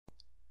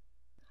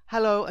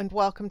Hello and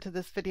welcome to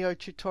this video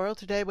tutorial.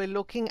 Today we're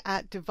looking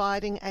at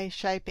dividing a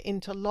shape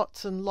into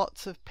lots and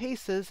lots of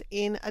pieces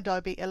in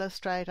Adobe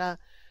Illustrator.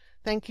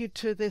 Thank you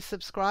to the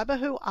subscriber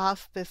who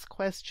asked this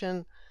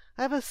question.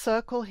 I have a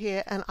circle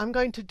here and I'm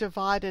going to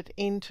divide it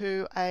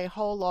into a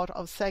whole lot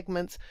of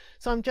segments.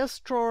 So I'm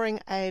just drawing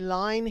a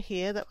line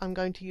here that I'm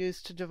going to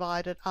use to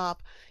divide it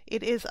up.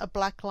 It is a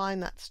black line,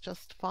 that's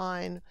just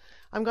fine.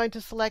 I'm going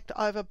to select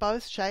over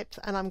both shapes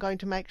and I'm going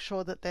to make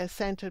sure that they're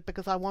centered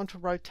because I want to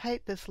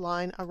rotate this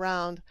line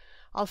around.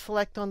 I'll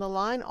select on the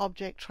line,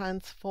 object,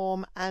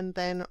 transform, and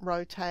then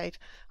rotate.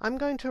 I'm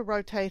going to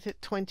rotate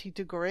it 20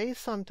 degrees,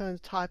 so I'm going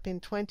to type in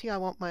 20. I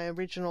want my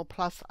original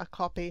plus a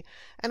copy,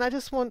 and I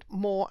just want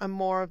more and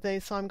more of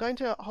these, so I'm going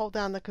to hold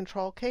down the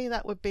Control key,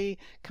 that would be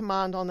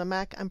Command on the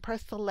Mac, and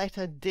press the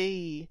letter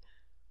D.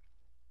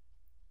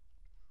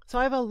 So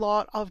I have a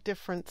lot of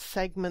different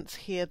segments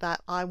here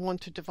that I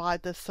want to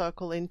divide this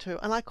circle into,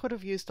 and I could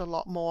have used a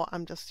lot more.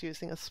 I'm just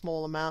using a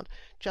small amount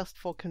just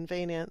for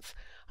convenience.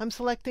 I'm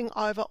selecting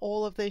over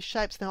all of these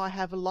shapes. Now I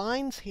have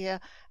lines here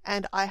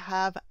and I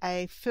have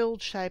a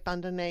filled shape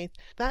underneath.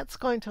 That's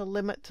going to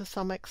limit to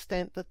some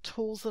extent the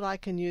tools that I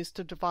can use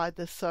to divide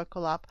this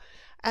circle up.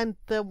 And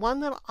the one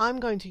that I'm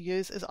going to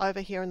use is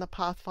over here in the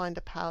Pathfinder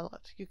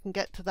palette. You can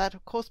get to that,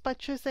 of course, by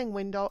choosing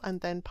Window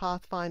and then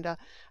Pathfinder.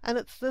 And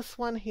it's this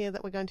one here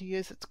that we're going to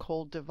use. It's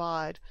called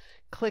Divide.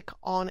 Click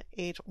on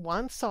it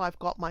once. So I've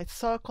got my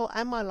circle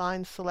and my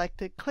line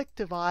selected. Click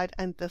Divide,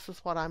 and this is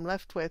what I'm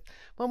left with.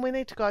 When we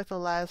need to go to the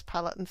Layers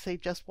palette and see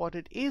just what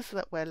it is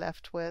that we're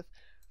left with.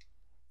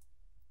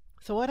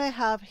 So what I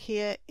have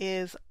here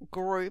is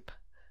Group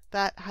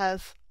that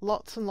has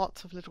lots and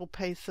lots of little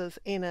pieces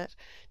in it.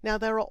 Now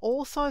there are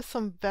also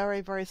some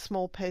very, very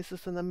small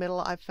pieces in the middle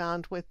I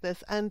found with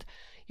this, and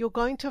you're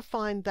going to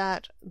find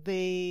that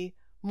the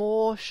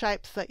more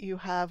shapes that you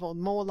have or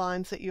more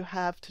lines that you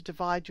have to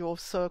divide your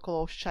circle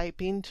or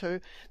shape into,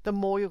 the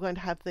more you're going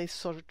to have these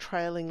sort of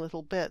trailing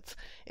little bits.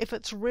 If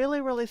it's really,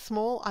 really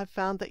small, I've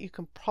found that you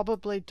can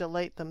probably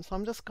delete them. So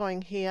I'm just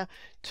going here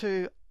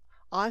to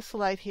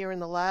isolate here in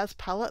the Layers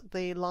palette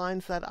the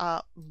lines that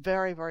are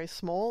very, very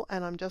small,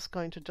 and I'm just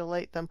going to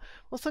delete them.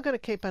 I'm also going to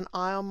keep an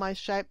eye on my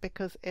shape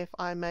because if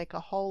I make a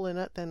hole in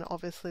it, then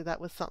obviously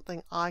that was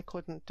something I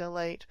couldn't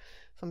delete.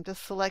 So I'm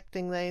just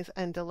selecting these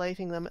and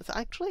deleting them. It's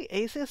actually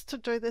easiest to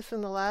do this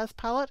in the Layers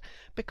palette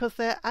because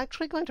they're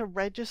actually going to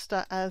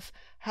register as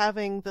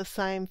having the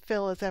same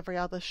fill as every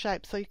other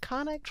shape. So you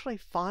can't actually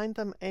find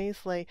them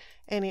easily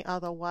any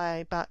other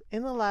way. But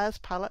in the Layers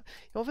palette,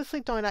 you obviously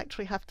don't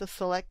actually have to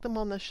select them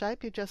on the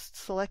shape. You're just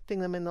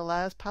selecting them in the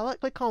Layers palette.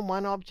 Click on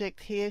one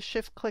object here,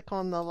 shift click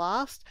on the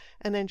last,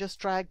 and then just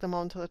drag them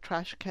onto the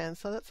trash can.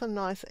 So that's a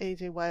nice,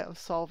 easy way of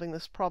solving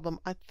this problem.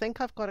 I think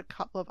I've got a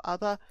couple of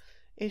other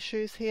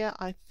issues here.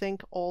 I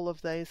think all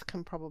of these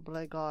can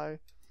probably go.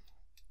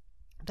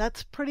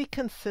 That's pretty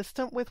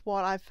consistent with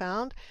what I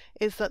found,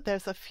 is that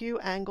there's a few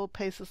angled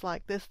pieces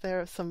like this. There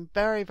are some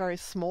very, very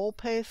small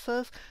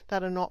pieces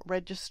that are not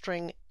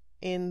registering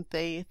in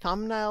the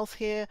thumbnails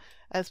here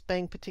as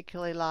being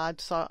particularly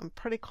large, so I'm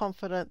pretty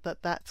confident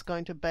that that's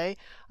going to be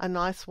a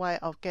nice way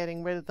of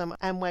getting rid of them,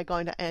 and we're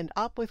going to end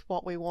up with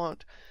what we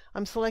want.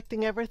 I'm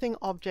selecting everything,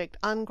 Object,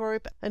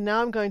 Ungroup, and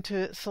now I'm going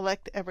to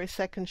select every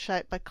second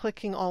shape by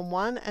clicking on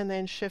one and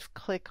then shift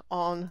click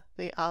on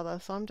the other.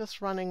 So I'm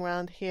just running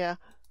around here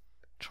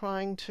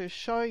trying to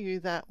show you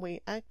that we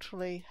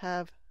actually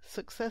have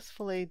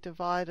successfully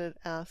divided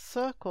our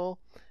circle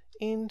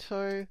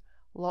into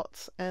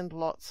lots and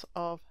lots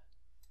of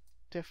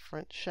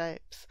different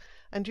shapes.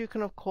 And you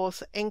can of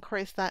course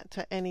increase that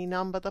to any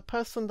number. The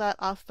person that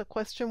asked the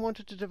question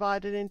wanted to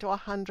divide it into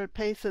 100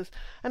 pieces,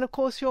 and of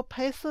course your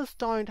pieces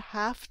don't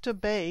have to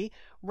be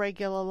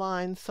regular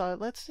lines. So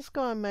let's just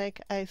go and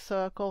make a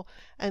circle,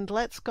 and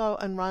let's go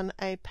and run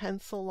a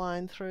pencil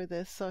line through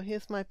this. So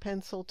here's my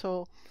pencil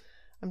tool.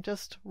 I'm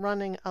just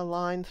running a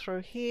line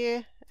through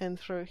here and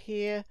through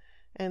here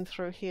and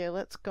through here.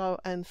 Let's go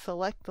and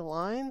select the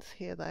lines.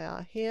 Here they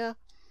are here.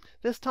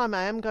 This time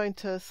I am going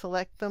to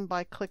select them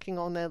by clicking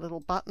on their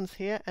little buttons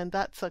here, and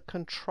that's a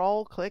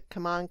Control click,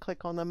 Command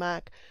click on the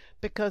Mac,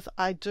 because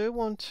I do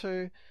want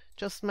to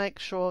just make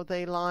sure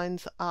the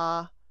lines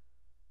are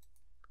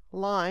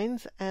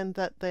lines and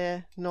that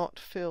they're not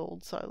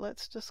filled. So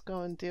let's just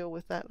go and deal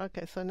with that.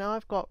 Okay, so now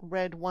I've got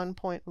red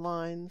 1-point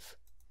lines.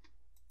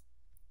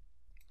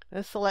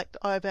 I select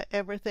over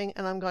everything,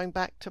 and I'm going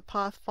back to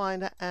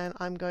Pathfinder, and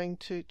I'm going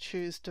to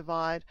choose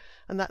Divide,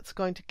 and that's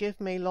going to give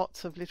me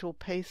lots of little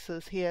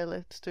pieces here.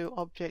 Let's do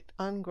Object,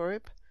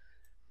 Ungroup.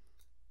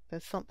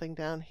 There's something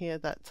down here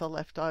that's a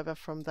leftover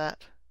from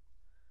that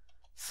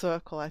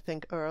circle I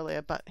think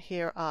earlier, but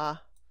here are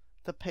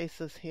the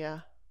pieces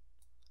here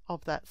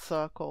of that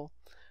circle.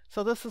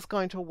 So this is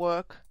going to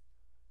work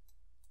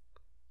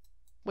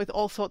with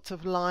all sorts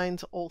of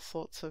lines, all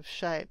sorts of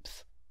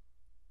shapes.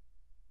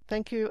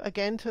 Thank you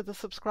again to the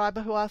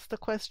subscriber who asked the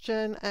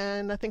question,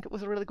 and I think it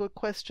was a really good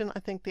question. I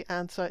think the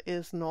answer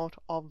is not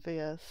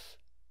obvious.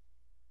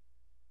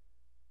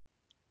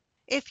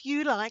 If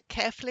you like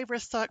carefully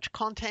researched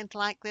content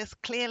like this,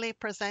 clearly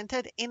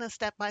presented in a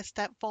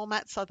step-by-step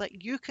format so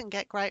that you can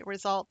get great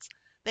results,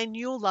 then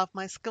you'll love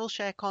my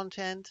Skillshare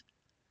content.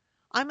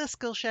 I'm a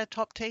Skillshare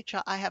top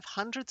teacher. I have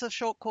hundreds of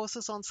short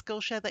courses on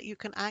Skillshare that you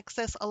can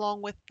access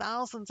along with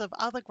thousands of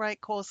other great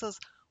courses,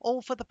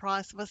 all for the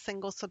price of a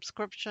single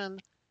subscription.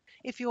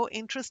 If you're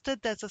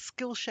interested, there's a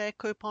Skillshare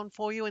coupon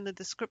for you in the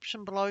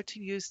description below to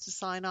use to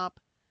sign up.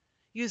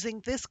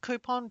 Using this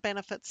coupon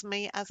benefits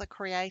me as a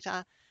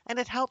creator, and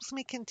it helps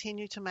me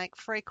continue to make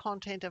free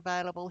content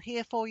available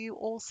here for you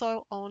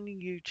also on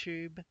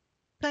YouTube.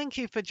 Thank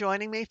you for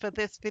joining me for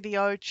this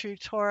video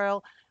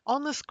tutorial.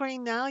 On the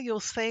screen now, you'll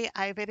see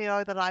a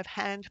video that I've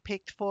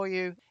hand-picked for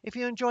you. If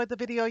you enjoyed the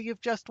video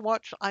you've just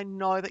watched, I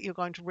know that you're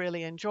going to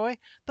really enjoy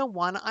the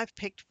one I've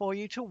picked for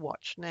you to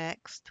watch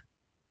next.